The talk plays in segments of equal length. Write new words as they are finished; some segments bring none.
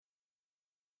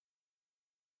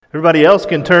Everybody else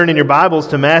can turn in your Bibles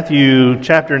to Matthew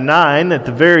chapter 9 at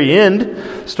the very end,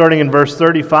 starting in verse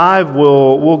 35.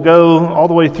 We'll go all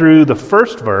the way through the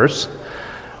first verse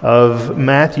of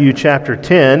Matthew chapter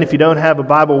 10. If you don't have a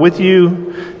Bible with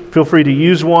you, feel free to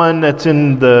use one that's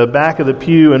in the back of the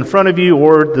pew in front of you,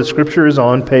 or the scripture is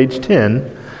on page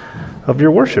 10 of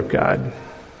your worship guide.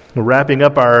 We're wrapping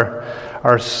up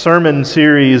our sermon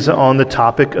series on the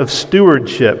topic of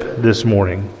stewardship this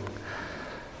morning.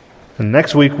 And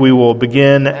next week we will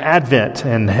begin Advent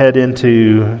and head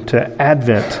into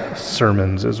Advent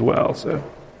sermons as well.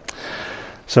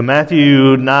 So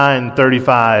Matthew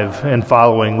 9:35 and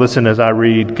following, listen as I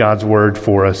read God's word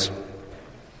for us.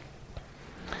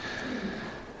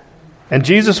 And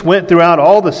Jesus went throughout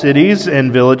all the cities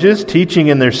and villages, teaching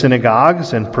in their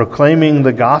synagogues and proclaiming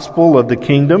the gospel of the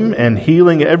kingdom and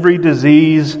healing every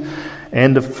disease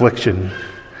and affliction.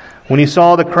 When he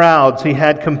saw the crowds, he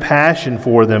had compassion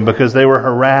for them because they were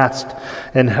harassed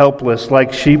and helpless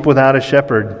like sheep without a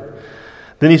shepherd.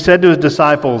 Then he said to his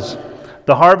disciples,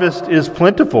 "The harvest is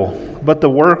plentiful, but the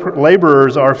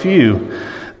laborers are few.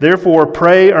 Therefore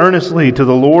pray earnestly to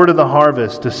the Lord of the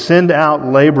harvest to send out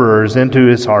laborers into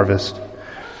his harvest."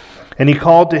 And he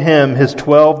called to him his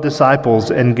 12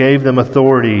 disciples and gave them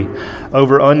authority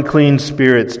over unclean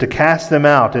spirits to cast them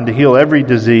out and to heal every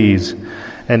disease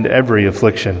and every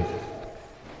affliction.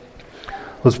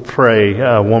 Let's pray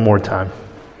one more time.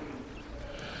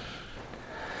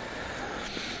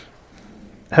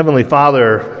 Heavenly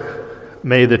Father,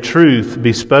 may the truth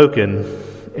be spoken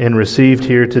and received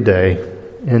here today.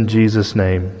 In Jesus'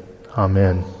 name,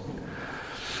 amen.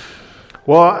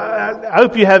 Well, I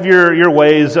hope you have your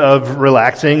ways of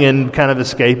relaxing and kind of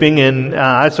escaping, and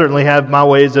I certainly have my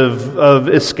ways of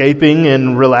escaping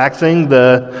and relaxing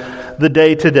the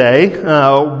day to day.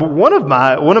 One of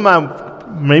my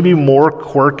maybe more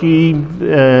quirky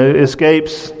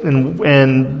escapes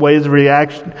and ways of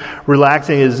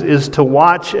relaxing is to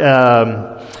watch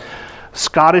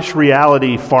Scottish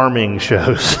reality farming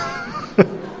shows.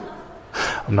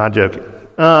 I'm not joking.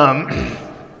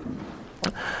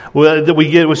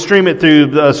 We stream it through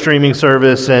the streaming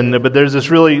service, but there's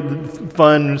this really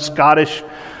fun Scottish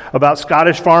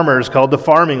farmers called The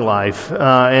Farming Life,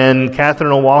 and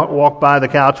Catherine will walk by the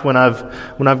couch when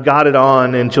I've got it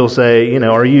on, and she'll say,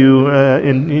 "Are you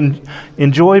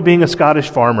enjoy being a Scottish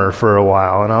farmer for a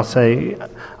while?" And I'll say,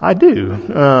 "I do."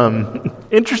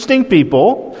 Interesting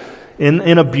people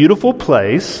in a beautiful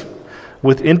place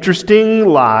with interesting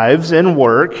lives and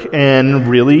work, and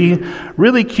really,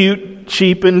 really cute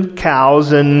sheep and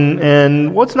cows,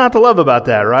 and what's not to love about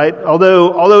that, right?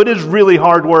 Although it is really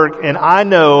hard work, and I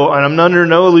know, and I'm under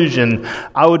no illusion,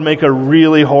 I would make a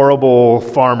really horrible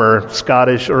farmer,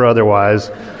 Scottish or otherwise.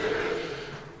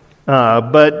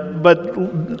 But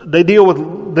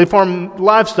they farm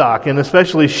livestock, and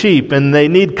especially sheep, and they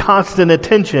need constant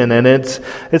attention, and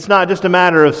it's not just a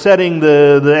matter of setting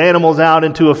the animals out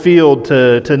into a field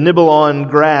to nibble on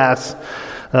grass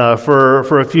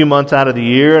for a few months out of the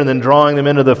year, and then drawing them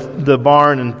into the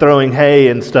barn and throwing hay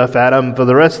and stuff at them for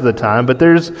the rest of the time. But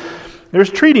there's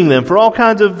treating them for all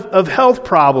kinds of health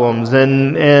problems,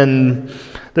 and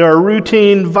there are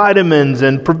routine vitamins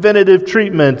and preventative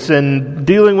treatments, and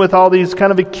dealing with all these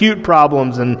kind of acute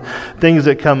problems and things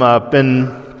that come up. And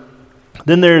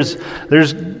then there's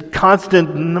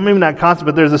constant, maybe not constant,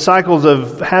 but there's the cycles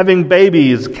of having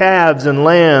babies, calves and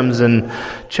lambs, and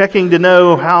checking to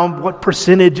know what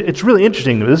percentage. It's really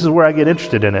interesting. This is where I get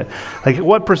interested in it. Like,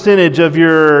 what percentage of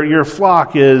your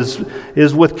flock is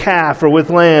with calf or with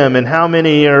lamb, and how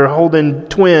many are holding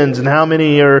twins, and how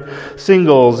many are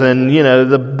singles, and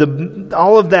the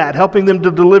all of that, helping them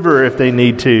to deliver if they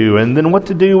need to, and then what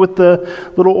to do with the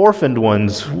little orphaned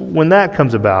ones when that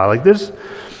comes about. Like, there's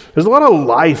a lot of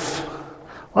life.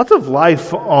 Lots of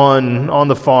life on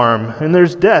the farm, and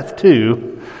there's death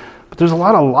too, but there's a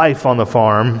lot of life on the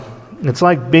farm. It's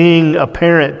like being a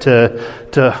parent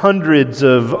to hundreds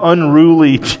of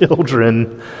unruly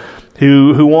children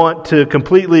who want to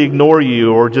completely ignore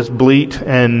you or just bleat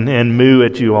and moo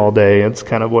at you all day. It's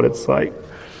kind of what it's like.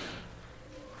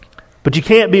 But you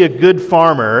can't be a good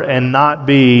farmer and not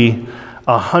be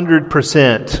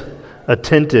 100%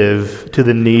 attentive to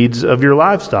the needs of your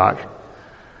livestock.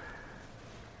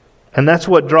 And that's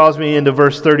what draws me into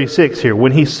verse 36 here.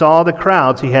 When he saw the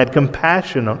crowds, he had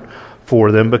compassion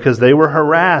for them because they were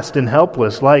harassed and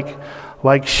helpless, like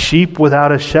sheep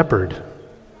without a shepherd,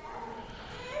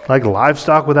 like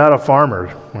livestock without a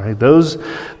farmer. Right? Those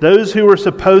who were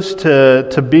supposed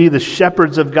to be the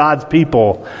shepherds of God's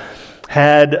people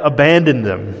had abandoned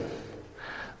them.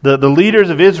 The leaders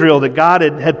of Israel that God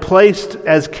had placed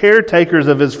as caretakers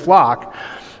of his flock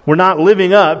were not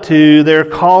living up to their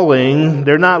calling.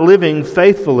 They're not living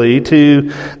faithfully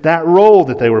to that role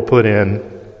that they were put in.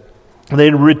 They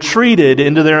retreated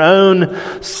into their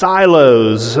own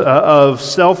silos of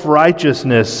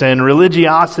self-righteousness and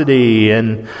religiosity.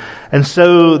 And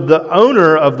so the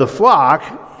owner of the flock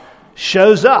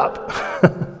shows up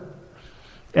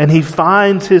and he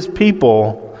finds his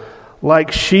people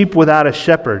like sheep without a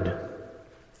shepherd.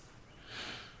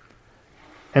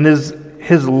 And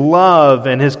his love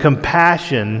and his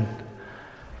compassion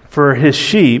for his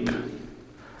sheep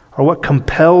are what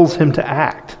compels him to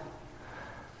act.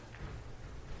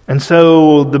 And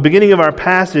so the beginning of our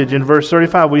passage in verse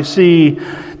 35, we see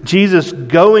Jesus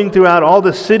going throughout all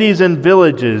the cities and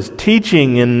villages,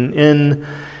 teaching in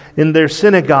their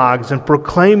synagogues and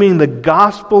proclaiming the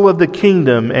gospel of the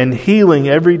kingdom and healing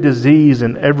every disease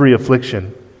and every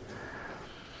affliction.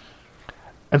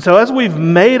 And so as we've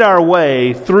made our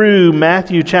way through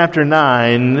Matthew chapter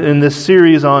 9 in this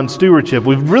series on stewardship,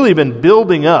 we've really been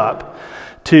building up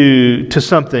to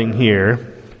something here.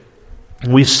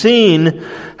 We've seen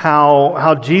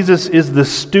how Jesus is the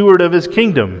steward of his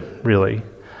kingdom, really.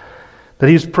 That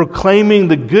he's proclaiming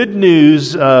the good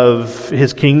news of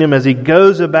his kingdom as he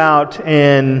goes about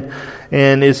and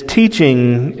is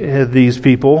teaching these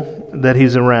people that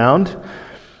he's around.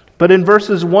 But in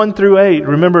verses 1 through 8,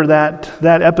 remember that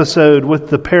episode with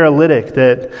the paralytic,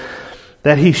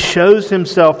 that he shows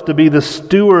himself to be the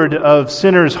steward of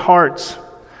sinners' hearts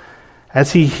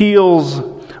as he heals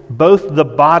both the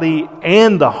body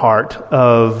and the heart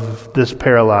of this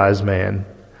paralyzed man.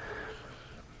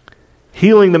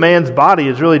 Healing the man's body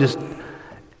is really just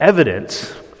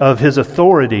evidence of his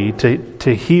authority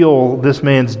to heal this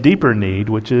man's deeper need,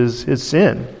 which is his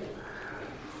sin,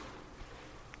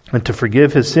 and to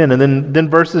forgive his sin. And then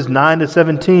verses 9 to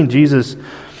 17, Jesus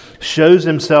shows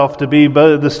himself to be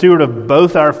both the steward of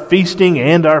both our feasting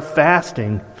and our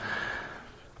fasting,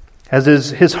 as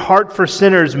his heart for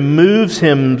sinners moves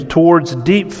him towards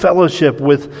deep fellowship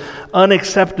with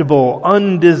unacceptable,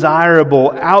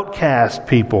 undesirable, outcast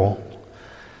people.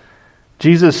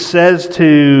 Jesus says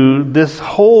to this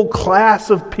whole class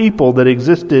of people that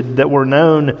existed that were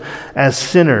known as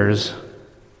sinners,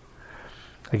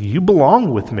 like, you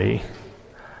belong with me.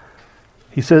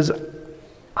 He says,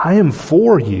 I am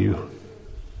for you.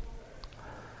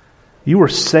 You are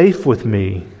safe with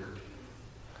me.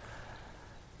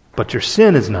 But your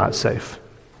sin is not safe.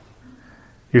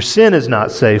 Your sin is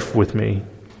not safe with me.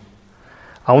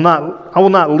 I will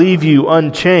not leave you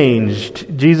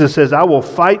unchanged. Jesus says, I will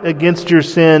fight against your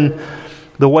sin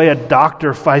the way a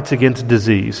doctor fights against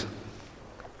disease.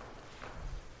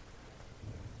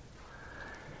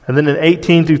 And then in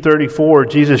 18 through 34,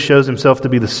 Jesus shows himself to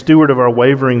be the steward of our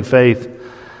wavering faith.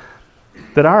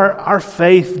 That our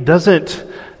faith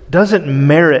doesn't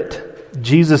merit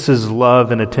Jesus'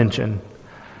 love and attention.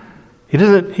 He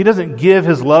doesn't give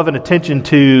his love and attention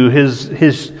to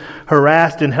his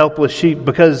harassed and helpless sheep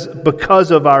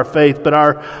because of our faith, but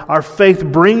our faith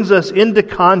brings us into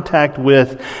contact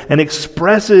with and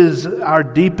expresses our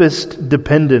deepest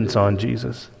dependence on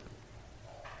Jesus.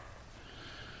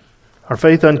 Our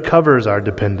faith uncovers our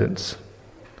dependence.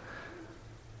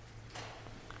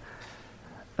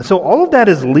 So all of that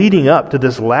is leading up to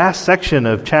this last section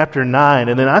of chapter 9,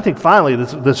 and then I think finally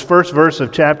this first verse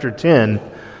of chapter 10.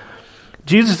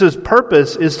 Jesus'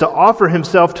 purpose is to offer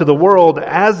himself to the world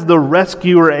as the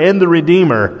rescuer and the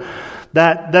redeemer,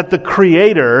 that the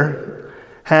Creator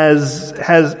has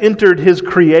entered his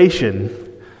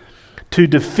creation to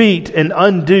defeat and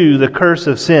undo the curse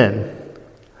of sin.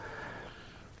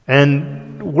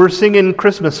 And we're singing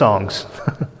Christmas songs.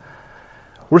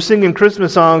 We're singing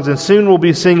Christmas songs, and soon we'll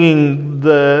be singing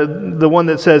the one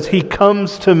that says, He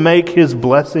comes to make His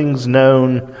blessings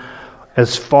known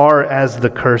as far as the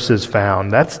curse is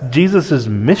found. That's Jesus'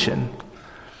 mission.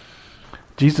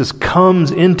 Jesus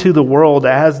comes into the world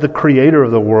as the creator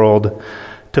of the world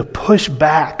to push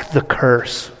back the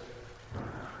curse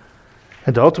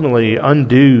and to ultimately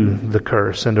undo the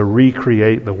curse and to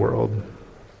recreate the world.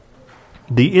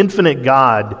 The infinite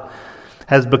God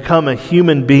has become a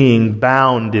human being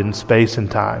bound in space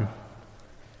and time.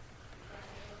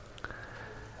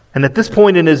 And at this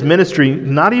point in his ministry,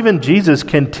 not even Jesus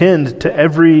can tend to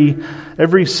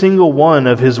every single one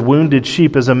of his wounded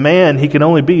sheep. As a man, he can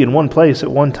only be in one place at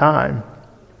one time.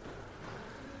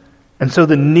 And so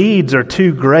the needs are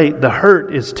too great. The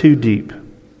hurt is too deep.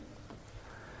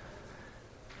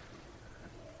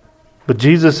 But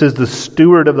Jesus is the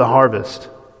steward of the harvest.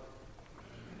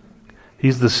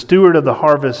 He's the steward of the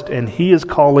harvest, and he is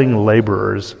calling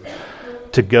laborers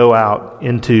to go out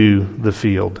into the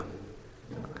field.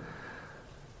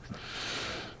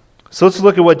 So let's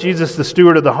look at what Jesus, the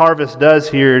steward of the harvest, does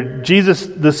here. Jesus,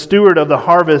 the steward of the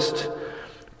harvest,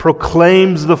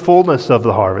 proclaims the fullness of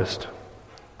the harvest.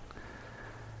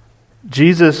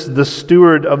 Jesus, the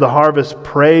steward of the harvest,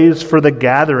 prays for the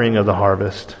gathering of the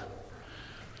harvest.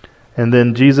 And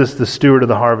then Jesus, the steward of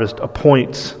the harvest,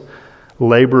 appoints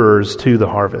laborers to the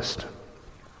harvest.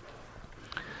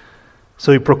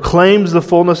 So he proclaims the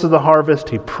fullness of the harvest,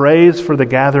 he prays for the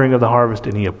gathering of the harvest,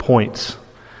 and he appoints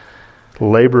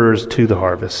laborers to the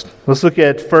harvest. Let's look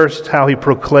at first how he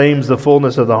proclaims the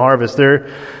fullness of the harvest.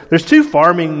 There's two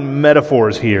farming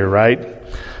metaphors here, right?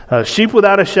 Sheep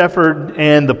without a shepherd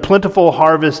and the plentiful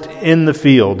harvest in the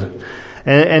field.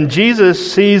 And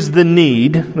Jesus sees the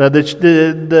need.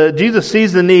 Jesus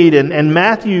sees the need, and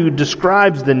Matthew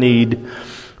describes the need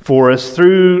for us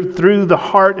through the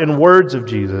heart and words of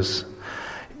Jesus.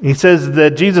 He says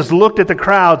that Jesus looked at the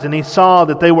crowds and he saw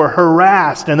that they were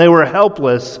harassed and they were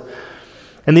helpless.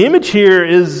 And the image here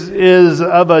is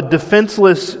of a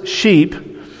defenseless sheep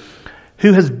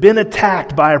who has been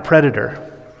attacked by a predator.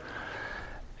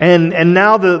 And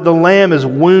now the lamb is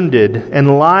wounded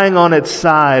and lying on its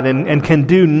side and can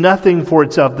do nothing for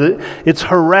itself. It's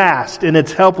harassed and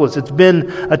it's helpless. It's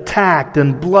been attacked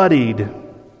and bloodied.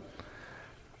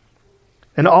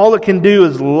 And all it can do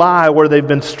is lie where they've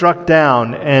been struck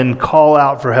down and call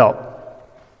out for help.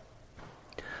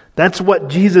 That's what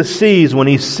Jesus sees when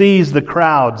he sees the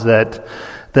crowds that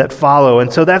follow.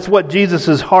 And so that's what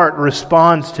Jesus' heart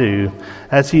responds to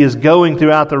as he is going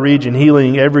throughout the region,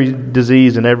 healing every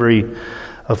disease and every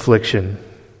affliction.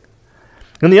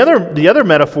 And the other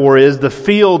metaphor is the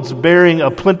fields bearing a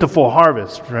plentiful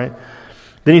harvest, right?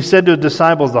 Then he said to his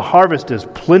disciples, the harvest is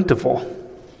plentiful.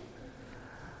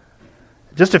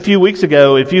 Just a few weeks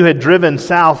ago, if you had driven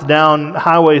south down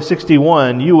Highway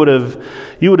 61, you would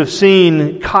have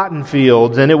seen cotton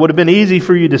fields, and it would have been easy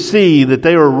for you to see that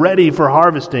they were ready for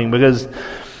harvesting because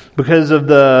of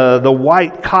the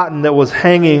white cotton that was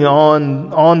hanging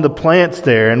on the plants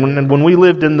there. And when we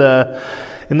lived in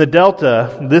the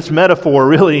Delta, this metaphor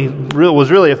was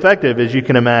really effective, as you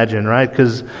can imagine, right?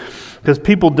 Because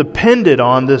people depended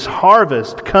on this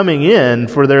harvest coming in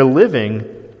for their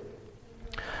living.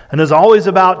 And it was always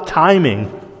about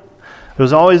timing. There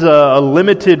was always a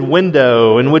limited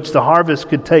window in which the harvest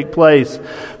could take place,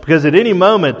 because at any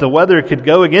moment the weather could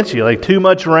go against you, like too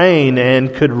much rain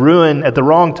and could ruin at the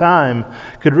wrong time,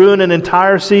 could ruin an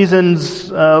entire season's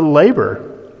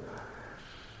labor.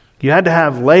 You had to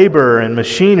have labor and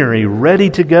machinery ready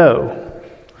to go.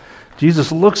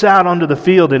 Jesus looks out onto the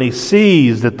field and he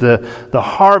sees that the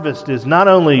harvest is not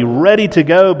only ready to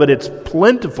go, but it's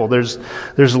plentiful. There's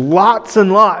lots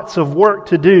and lots of work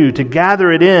to do to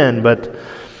gather it in, but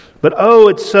oh,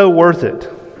 it's so worth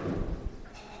it.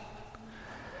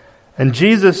 And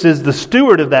Jesus is the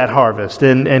steward of that harvest,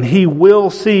 and he will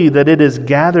see that it is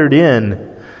gathered in.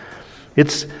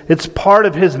 It's part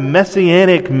of his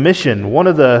messianic mission. One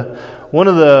of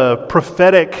the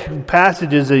prophetic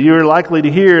passages that you're likely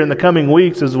to hear in the coming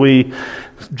weeks as we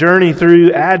journey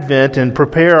through Advent and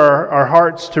prepare our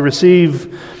hearts to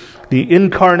receive the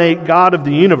incarnate God of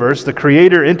the universe, the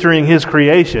Creator entering his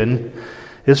creation,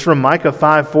 is from Micah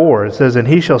 5:4. It says, "And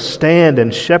he shall stand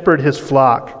and shepherd his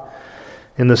flock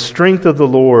in the strength of the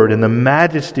Lord, in the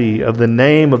majesty of the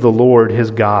name of the Lord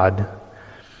his God.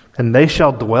 And they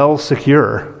shall dwell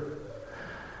secure.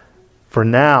 For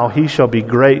now he shall be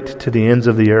great to the ends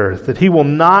of the earth, that he will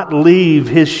not leave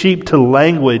his sheep to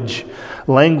languish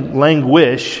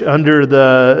under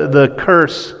the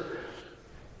curse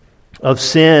of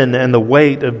sin and the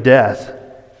weight of death."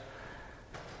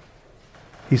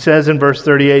 He says in verse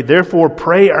 38, "Therefore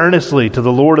pray earnestly to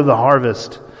the Lord of the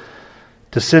harvest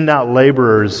to send out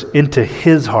laborers into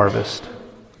his harvest."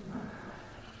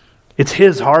 It's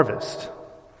his harvest.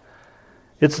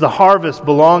 It's the harvest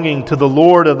belonging to the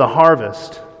Lord of the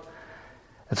harvest.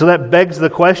 And so that begs the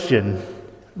question,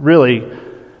 really,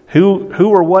 who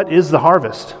or what is the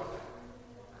harvest?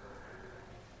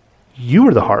 You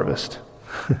are the harvest.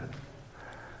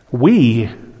 We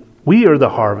are the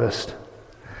harvest.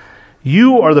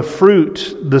 You are the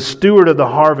fruit the steward of the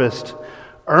harvest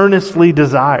earnestly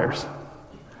desires.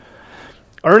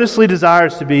 Earnestly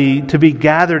desires to be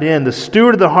gathered in. The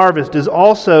steward of the harvest is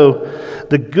also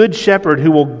the good shepherd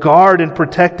who will guard and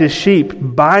protect his sheep,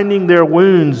 binding their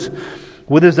wounds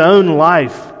with his own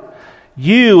life.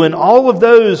 You and all of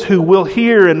those who will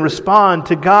hear and respond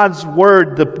to God's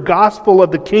word, the gospel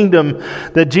of the kingdom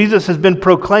that Jesus has been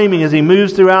proclaiming as he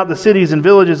moves throughout the cities and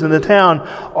villages in the town,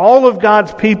 all of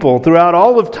God's people throughout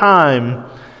all of time,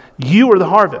 you are the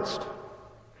harvest.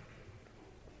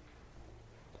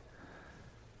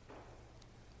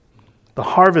 The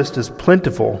harvest is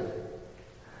plentiful.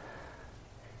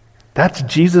 That's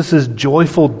Jesus'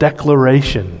 joyful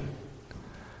declaration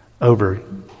over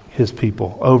his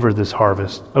people, over this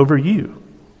harvest, over you.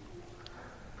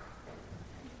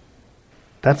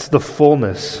 That's the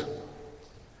fullness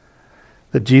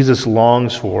that Jesus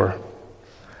longs for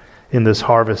in this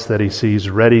harvest that he sees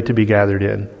ready to be gathered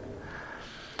in.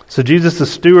 So Jesus, the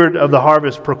steward of the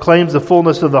harvest, proclaims the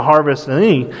fullness of the harvest, and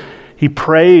then he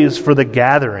prays for the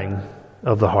gathering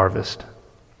of the harvest.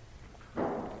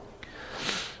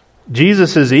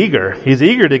 Jesus is eager. He's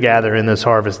eager to gather in this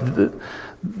harvest.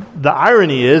 The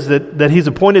irony is that he's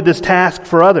appointed this task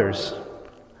for others.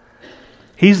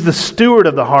 He's the steward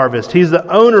of the harvest. He's the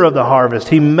owner of the harvest.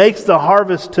 He makes the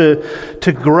harvest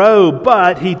to grow,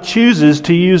 but he chooses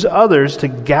to use others to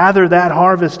gather that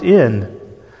harvest in.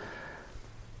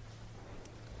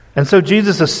 And so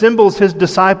Jesus assembles his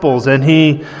disciples and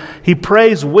he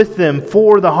prays with them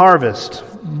for the harvest.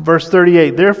 Verse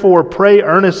 38, therefore pray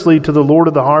earnestly to the Lord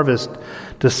of the harvest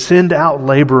to send out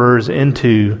laborers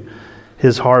into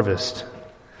his harvest.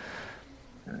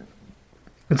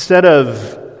 Instead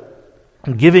of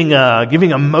giving a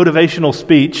motivational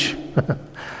speech,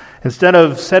 instead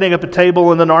of setting up a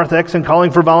table in the narthex and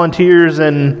calling for volunteers,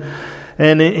 and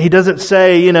he doesn't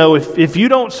say, if you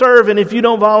don't serve and if you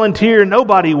don't volunteer,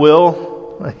 nobody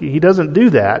will. He doesn't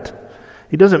do that.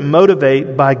 He doesn't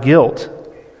motivate by guilt.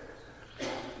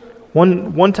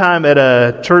 One time at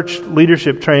a church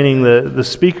leadership training, the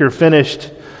speaker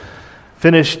finished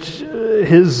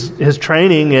his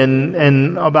training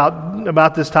and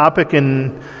about this topic,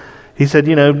 and he said,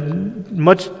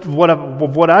 much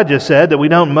of what I just said, that we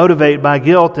don't motivate by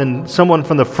guilt. And someone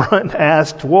from the front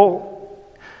asked, well,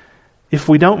 if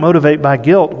we don't motivate by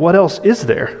guilt, what else is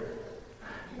there?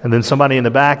 And then somebody in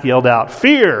the back yelled out,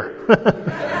 fear.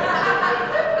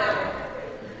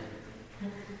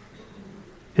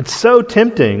 It's so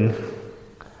tempting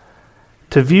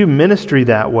to view ministry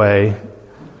that way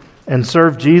and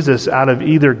serve Jesus out of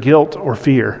either guilt or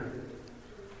fear.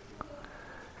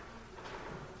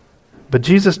 But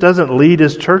Jesus doesn't lead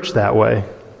his church that way.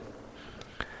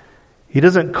 He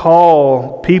doesn't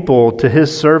call people to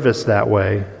his service that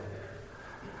way.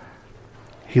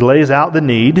 He lays out the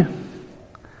need,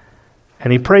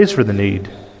 and he prays for the need.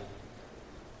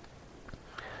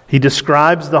 He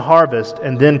describes the harvest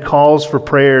and then calls for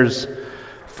prayers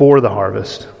for the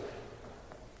harvest.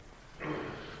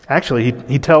 Actually,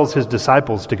 he tells his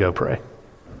disciples to go pray.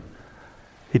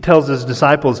 He tells his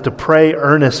disciples to pray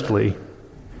earnestly.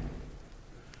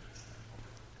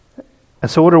 And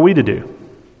so what are we to do?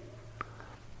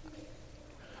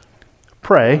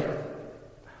 Pray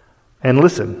and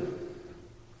listen.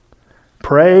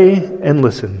 Pray and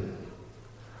listen.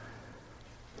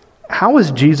 How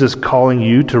is Jesus calling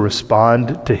you to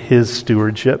respond to his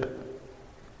stewardship?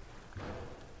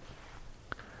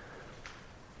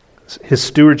 His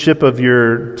stewardship of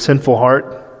your sinful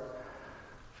heart?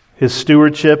 His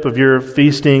stewardship of your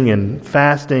feasting and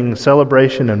fasting,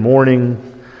 celebration and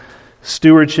mourning?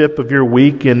 Stewardship of your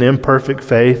weak and imperfect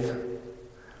faith?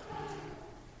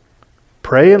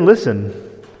 Pray and listen,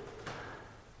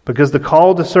 because the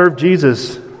call to serve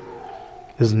Jesus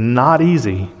is not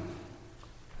easy.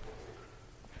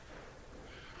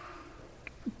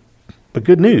 But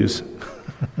good news.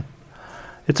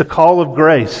 It's a call of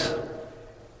grace.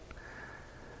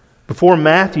 Before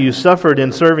Matthew suffered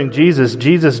in serving Jesus,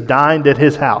 Jesus dined at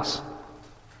his house.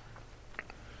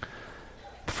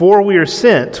 Before we are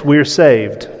sent, we are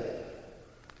saved.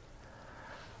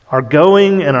 Our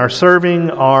going and our serving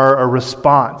are a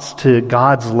response to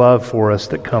God's love for us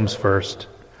that comes first.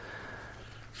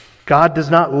 God does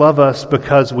not love us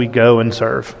because we go and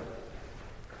serve.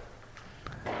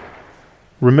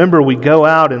 Remember, we go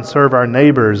out and serve our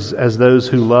neighbors as those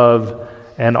who love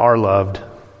and are loved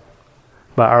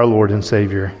by our Lord and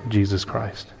Savior, Jesus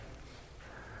Christ.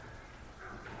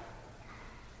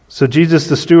 So Jesus,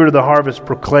 the steward of the harvest,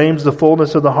 proclaims the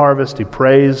fullness of the harvest. He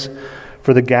prays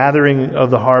for the gathering of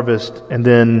the harvest, and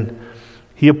then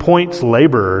he appoints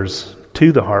laborers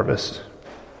to the harvest.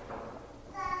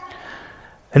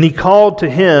 And he called to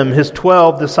him his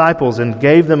 12 disciples and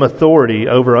gave them authority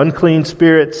over unclean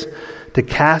spirits to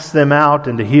cast them out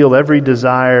and to heal every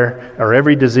desire or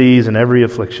every disease and every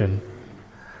affliction.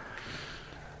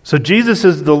 So Jesus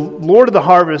is the Lord of the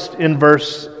harvest in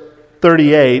verse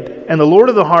 38, and the Lord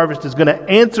of the harvest is going to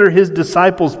answer his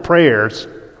disciples' prayers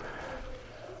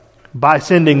by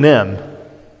sending them.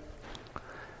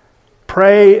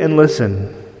 Pray and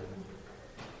listen.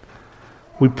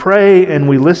 We pray and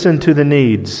we listen to the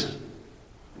needs.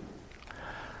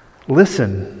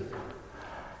 Listen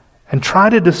and try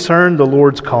to discern the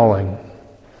Lord's calling.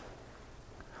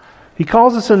 He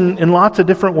calls us in lots of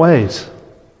different ways.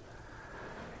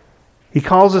 He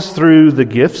calls us through the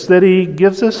gifts that He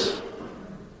gives us.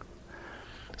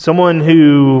 Someone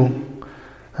who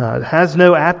has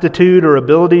no aptitude or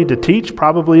ability to teach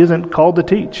probably isn't called to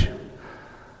teach.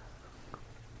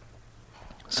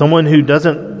 Someone who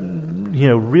doesn't,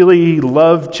 really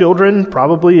love children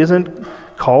probably isn't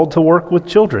called to work with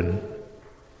children.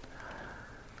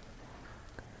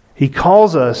 He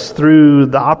calls us through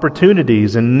the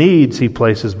opportunities and needs He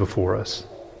places before us.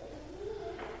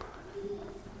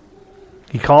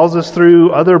 He calls us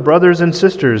through other brothers and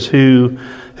sisters who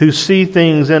see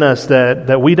things in us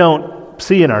that we don't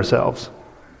see in ourselves.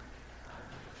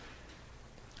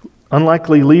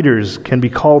 Unlikely leaders can be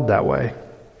called that way.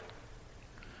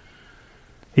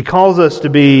 He calls us to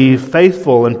be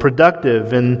faithful and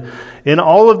productive in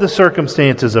all of the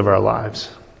circumstances of our lives.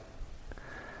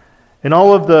 In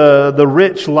all of the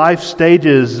rich life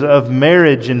stages of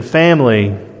marriage and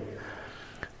family,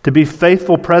 to be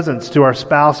faithful presents to our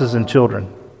spouses and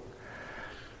children.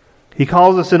 He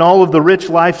calls us in all of the rich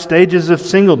life stages of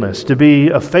singleness to be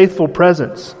a faithful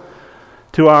presence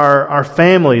to our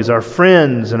families, our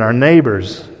friends, and our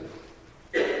neighbors.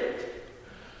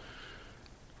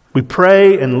 We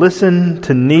pray and listen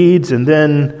to needs, and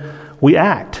then we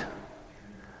act.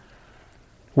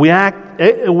 We act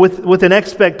with an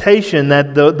expectation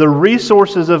that the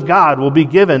resources of God will be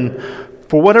given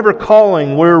for whatever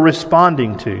calling we're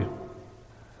responding to.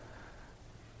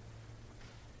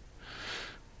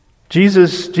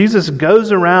 Jesus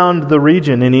goes around the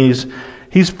region and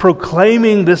he's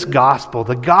proclaiming this gospel,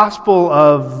 the gospel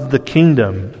of the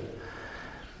kingdom.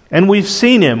 And we've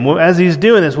seen Him, as He's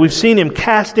doing this, we've seen Him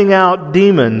casting out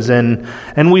demons, and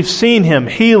we've seen Him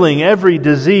healing every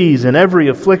disease and every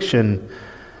affliction.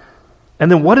 And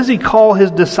then what does He call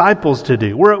His disciples to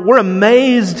do? We're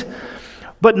amazed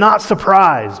but not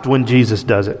surprised when Jesus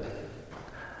does it.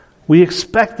 We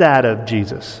expect that of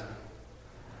Jesus.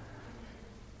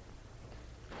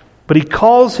 But He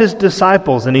calls His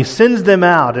disciples and He sends them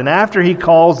out, and after He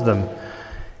calls them,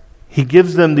 He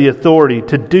gives them the authority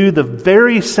to do the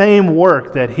very same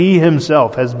work that He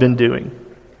Himself has been doing.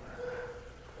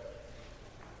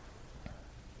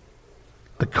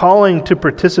 The calling to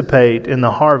participate in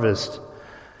the harvest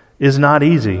is not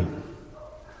easy.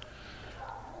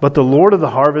 But the Lord of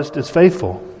the harvest is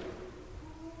faithful.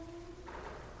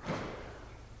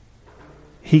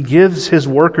 He gives His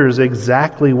workers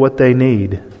exactly what they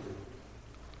need.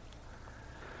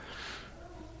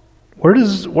 Where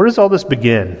does all this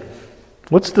begin?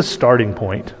 What's the starting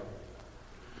point?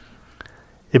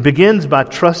 It begins by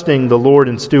trusting the Lord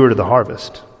and Steward of the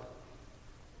harvest.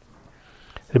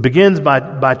 It begins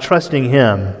by trusting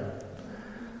Him.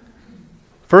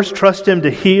 First, trust Him to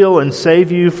heal and save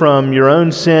you from your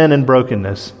own sin and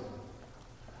brokenness.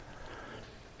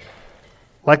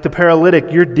 Like the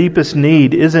paralytic, your deepest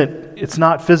need it's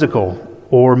not physical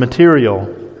or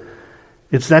material.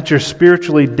 It's that you're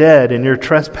spiritually dead in your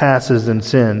trespasses and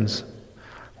sins.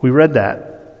 We read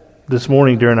that this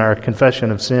morning during our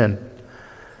confession of sin.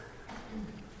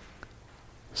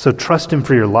 So trust Him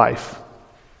for your life.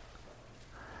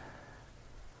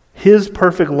 His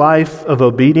perfect life of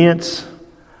obedience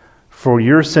for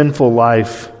your sinful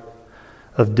life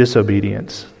of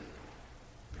disobedience.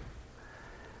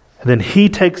 And then He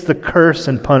takes the curse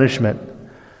and punishment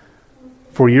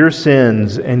for your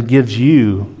sins and gives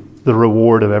you the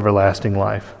reward of everlasting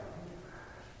life.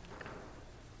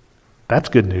 That's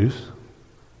good news.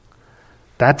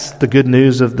 That's the good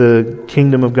news of the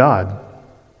kingdom of God.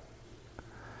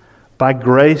 By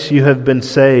grace you have been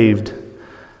saved,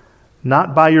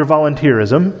 not by your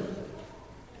volunteerism,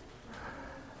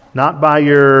 not by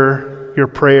your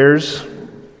prayers,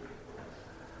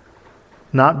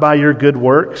 not by your good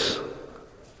works,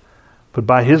 but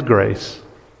by His grace.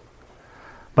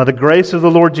 By the grace of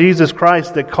the Lord Jesus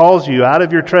Christ that calls you out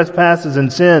of your trespasses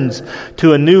and sins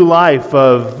to a new life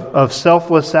of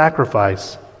selfless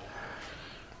sacrifice.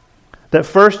 That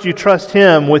first you trust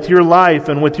Him with your life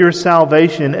and with your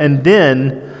salvation, and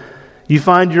then you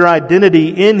find your identity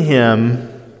in Him.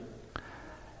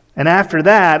 And after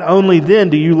that, only then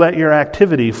do you let your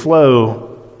activity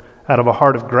flow out of a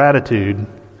heart of gratitude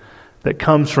that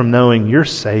comes from knowing you're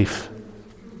safe.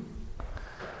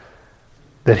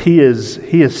 That He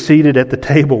is seated at the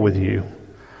table with you.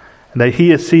 And that He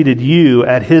has seated you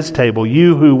at His table.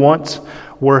 You who once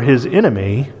were His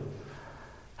enemy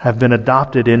have been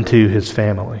adopted into His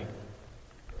family.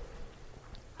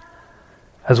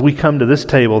 As we come to this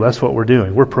table, that's what we're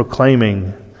doing. We're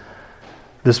proclaiming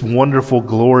this wonderful,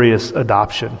 glorious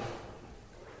adoption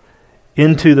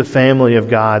into the family of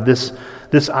God. This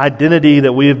identity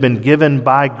that we have been given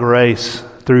by grace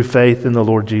through faith in the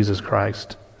Lord Jesus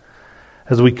Christ.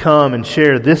 As we come and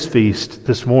share this feast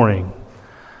this morning,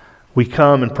 we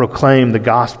come and proclaim the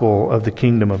gospel of the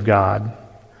kingdom of God.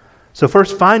 So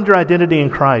first, find your identity in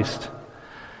Christ.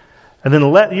 And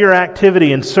then let your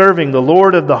activity in serving the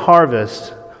Lord of the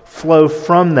harvest flow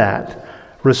from that.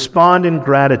 Respond in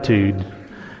gratitude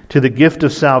to the gift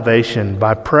of salvation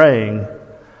by praying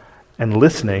and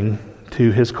listening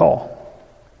to His call.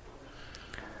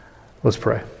 Let's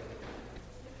pray.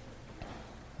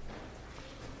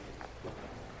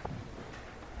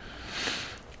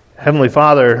 Heavenly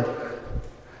Father,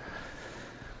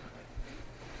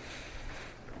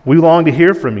 we long to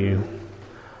hear from you.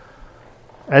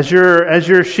 As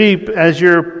your sheep, as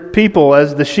your people,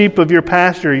 as the sheep of your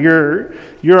pasture,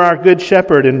 you're our good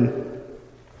shepherd, and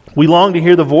we long to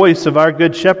hear the voice of our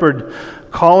good shepherd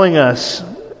calling us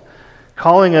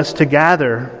to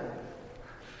gather,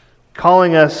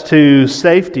 calling us to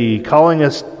safety, calling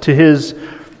us to His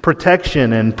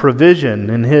protection and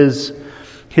provision and His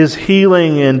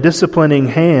healing and disciplining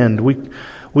hand.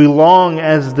 We long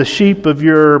as the sheep of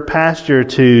your pasture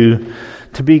to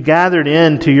be gathered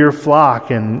into your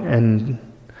flock and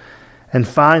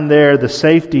find there the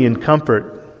safety and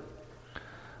comfort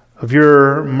of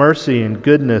your mercy and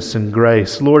goodness and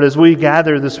grace. Lord, as we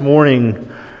gather this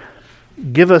morning,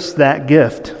 give us that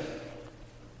gift.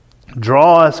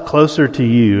 Draw us closer to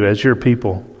you as your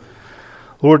people.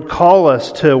 Lord, call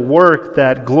us to work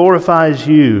that glorifies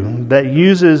you, that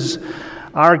uses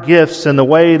our gifts and the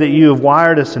way that you have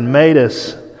wired us and made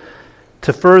us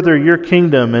to further your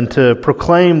kingdom and to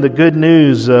proclaim the good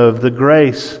news of the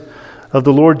grace of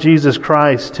the Lord Jesus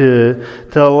Christ, to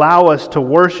allow us to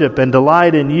worship and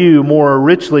delight in you more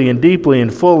richly and deeply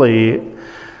and fully,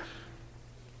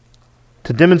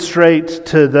 to demonstrate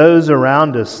to those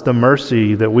around us the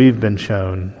mercy that we've been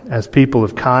shown as people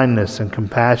of kindness and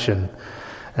compassion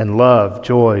and love,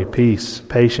 joy, peace,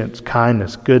 patience,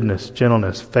 kindness, goodness,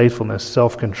 gentleness, faithfulness,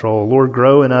 self-control. Lord,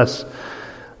 grow in us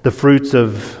the fruits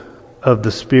of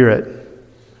the Spirit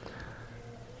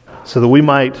so that we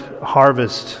might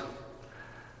harvest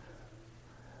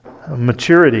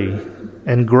maturity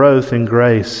and growth in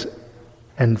grace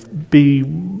and be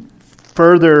more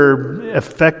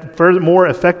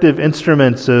effective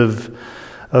instruments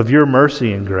of your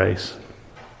mercy and grace.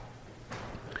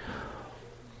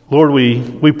 Lord,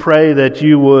 we pray that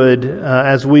you would,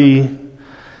 as we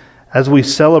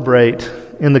celebrate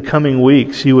in the coming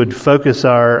weeks, you would focus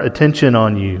our attention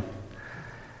on you.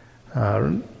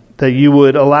 That you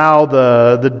would allow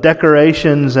the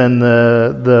decorations and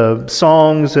the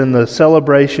songs and the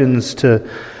celebrations to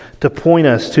point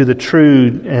us to the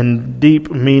true and deep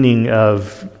meaning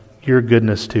of your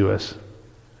goodness to us.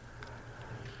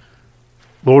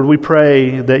 Lord, we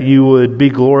pray that you would be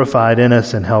glorified in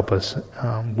us and help us.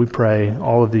 We pray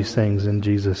all of these things in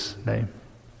Jesus' name.